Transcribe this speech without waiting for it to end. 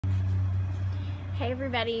Hey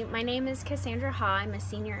everybody, my name is Cassandra Haugh. I'm a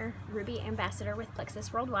senior Ruby ambassador with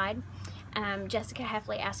Plexus Worldwide. Jessica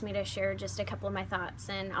Heffley asked me to share just a couple of my thoughts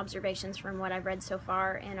and observations from what I've read so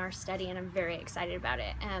far in our study, and I'm very excited about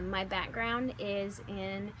it. My background is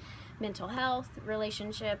in mental health,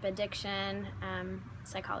 relationship, addiction,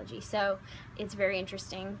 psychology. So it's very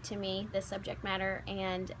interesting to me, this subject matter,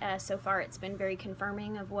 and so far it's been very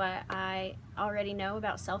confirming of what I already know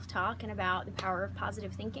about self-talk and about the power of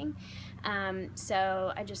positive thinking.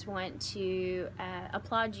 So I just want to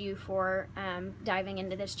applaud you for diving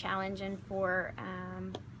into this challenge and for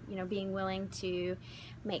being willing to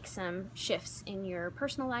make some shifts in your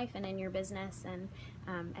personal life and in your business, and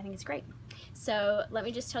I think it's great. So let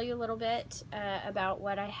me just tell you a little bit about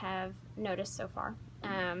what I have noticed so far.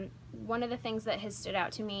 One of the things that has stood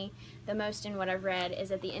out to me the most in what I've read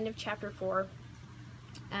is at the end of chapter 4.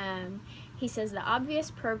 He says the obvious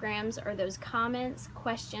programs are those comments,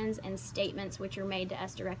 questions, and statements which are made to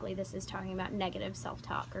us directly. This is talking about negative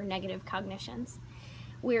self-talk or negative cognitions.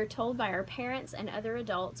 We are told by our parents and other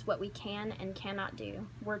adults what we can and cannot do.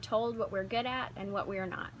 We're told what we're good at and what we are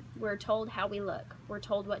not. We're told how we look. We're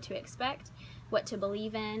told what to expect, what to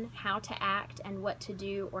believe in, how to act, and what to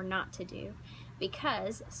do or not to do.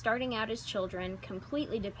 Because, starting out as children,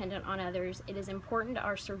 completely dependent on others, it is important to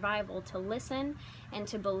our survival to listen and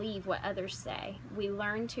to believe what others say. We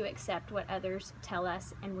learn to accept what others tell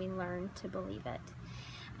us, and we learn to believe it.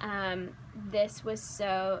 This was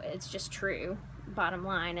so, it's just true. Bottom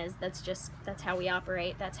line is that's how we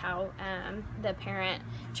operate. That's how the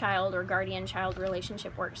parent-child or guardian-child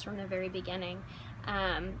relationship works from the very beginning.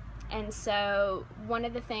 And so one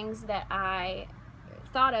of the things that I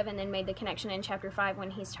thought of and then made the connection in chapter 5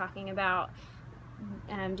 when he's talking about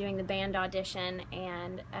doing the band audition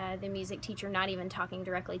and the music teacher not even talking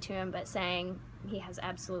directly to him but saying he has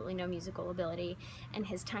absolutely no musical ability, and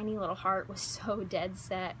his tiny little heart was so dead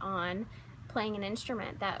set on playing an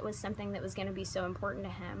instrument. That was something that was going to be so important to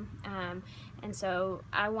him. And so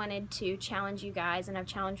I wanted to challenge you guys, and I've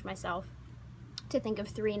challenged myself, to think of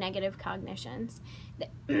 3 negative cognitions that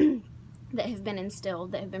that have been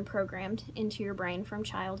instilled, that have been programmed into your brain from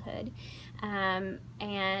childhood.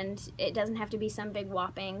 And it doesn't have to be some big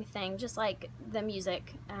whopping thing, just like the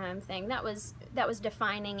music thing. That was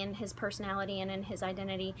defining in his personality and in his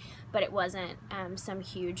identity, but it wasn't some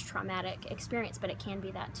huge traumatic experience, but it can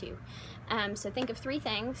be that too. So think of 3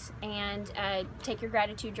 things and take your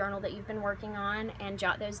gratitude journal that you've been working on and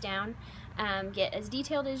jot those down. Get as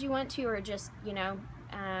detailed as you want to, or just,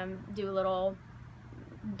 do a little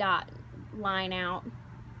dot line out.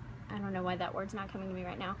 I don't know why that word's not coming to me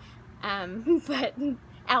right now, but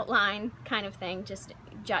outline kind of thing. Just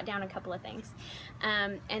jot down a couple of things,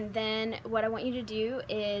 and then what I want you to do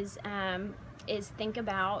is think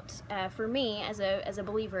about, for me as a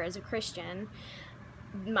believer, as a Christian,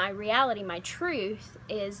 my reality, my truth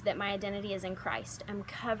is that my identity is in Christ. I'm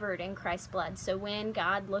covered in Christ's blood. So when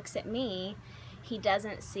God looks at me, he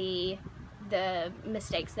doesn't see the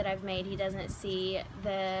mistakes that I've made. He doesn't see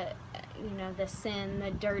the sin,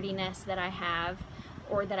 the dirtiness that I have,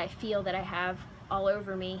 or that I feel that I have all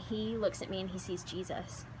over me. He looks at me and he sees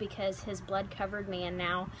Jesus, because his blood covered me, and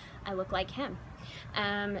now I look like him.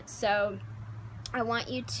 So I want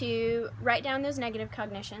you to write down those negative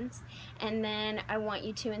cognitions, and then I want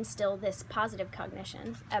you to instill this positive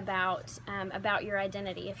cognition about your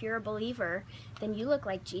identity. If you're a believer, then you look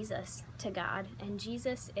like Jesus to God, and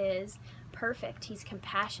Jesus is perfect. He's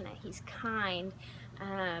compassionate. He's kind.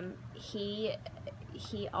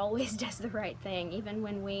 He always does the right thing, even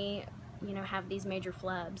when we have these major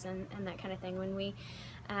flubs and that kind of thing. When we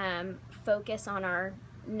focus on our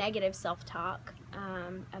negative self-talk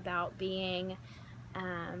about being,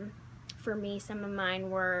 for me, some of mine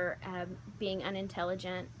were being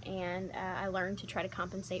unintelligent, and I learned to try to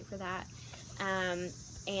compensate for that.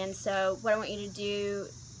 And so what I want you to do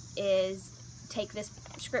is take this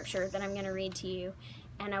scripture that I'm going to read to you,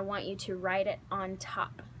 and I want you to write it on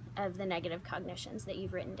top of the negative cognitions that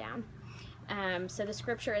you've written down. So the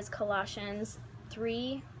scripture is Colossians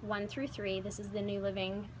 3:1-3. This is the New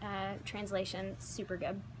Living Translation. Super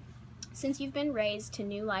good. Since you've been raised to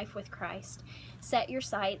new life with Christ, set your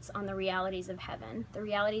sights on the realities of heaven. The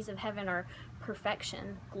realities of heaven are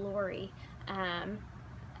perfection, glory,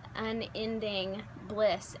 unending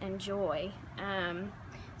bliss and joy.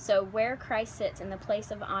 So where Christ sits in the place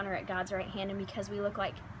of honor at God's right hand, and because we look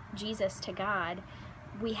like Jesus to God,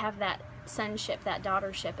 we have that sonship, that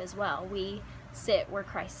daughtership as well. We sit where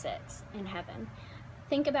Christ sits in heaven.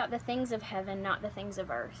 Think about the things of heaven, not the things of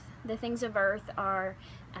earth. The things of earth are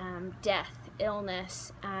death,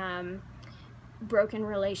 illness, broken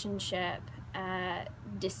relationship,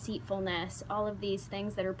 deceitfulness, all of these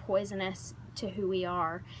things that are poisonous to who we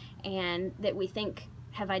are and that we think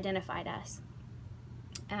have identified us.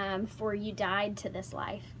 For you died to this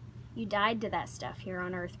life. You died to that stuff here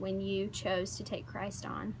on earth when you chose to take Christ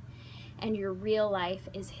on. And your real life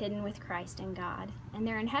is hidden with Christ in God. And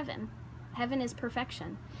they're in heaven. Heaven is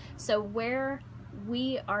perfection. So where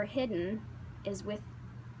we are hidden is with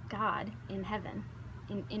God in heaven,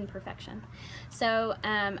 in perfection. So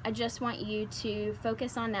I just want you to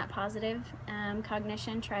focus on that positive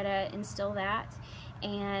cognition. Try to instill that.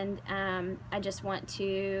 And I just want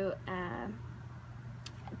to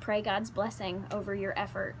pray God's blessing over your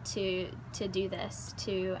effort to do this,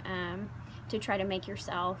 to try to make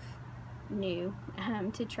yourself new,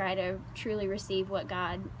 to try to truly receive what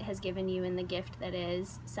God has given you in the gift that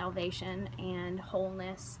is salvation and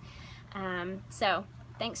wholeness. So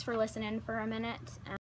thanks for listening for a minute.